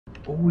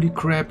Holy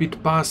crap,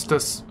 it passed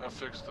us. I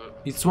fixed it.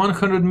 It's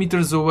 100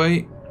 meters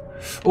away.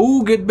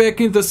 Oh, get back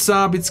in the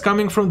sub. It's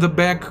coming from the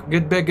back.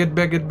 Get back, get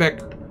back, get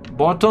back.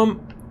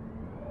 Bottom.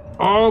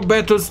 Oh,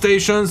 battle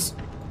stations.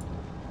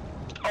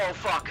 Oh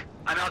fuck!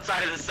 I'm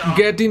outside of the sub.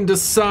 Get in the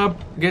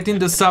sub. Get in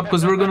the sub,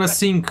 because we're gonna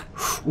sink.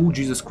 Oh,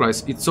 Jesus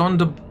Christ. It's on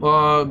the...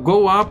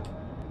 go up.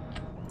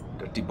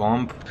 Dirty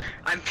bomb.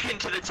 I'm pinned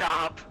to the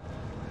top.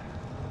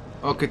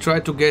 Okay,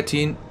 try to get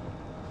in.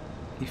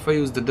 If I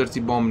use the dirty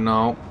bomb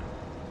now,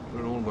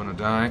 we're all gonna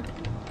die.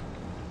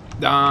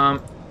 Oh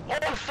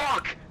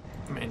fuck!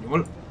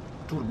 Manual.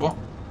 Turbo.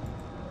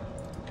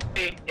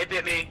 It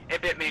bit me.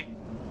 It bit me.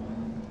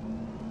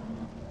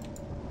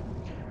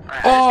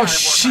 Right, Oh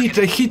shit,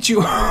 I hit you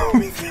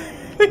with...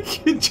 I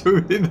hit you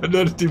with a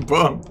dirty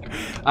bomb.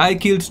 I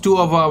killed 2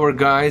 of our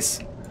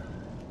guys.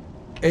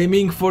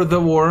 Aiming for the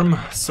worm.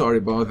 Sorry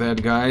about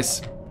that,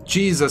 guys.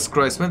 Jesus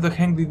Christ, when the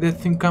heck did that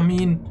thing come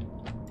in?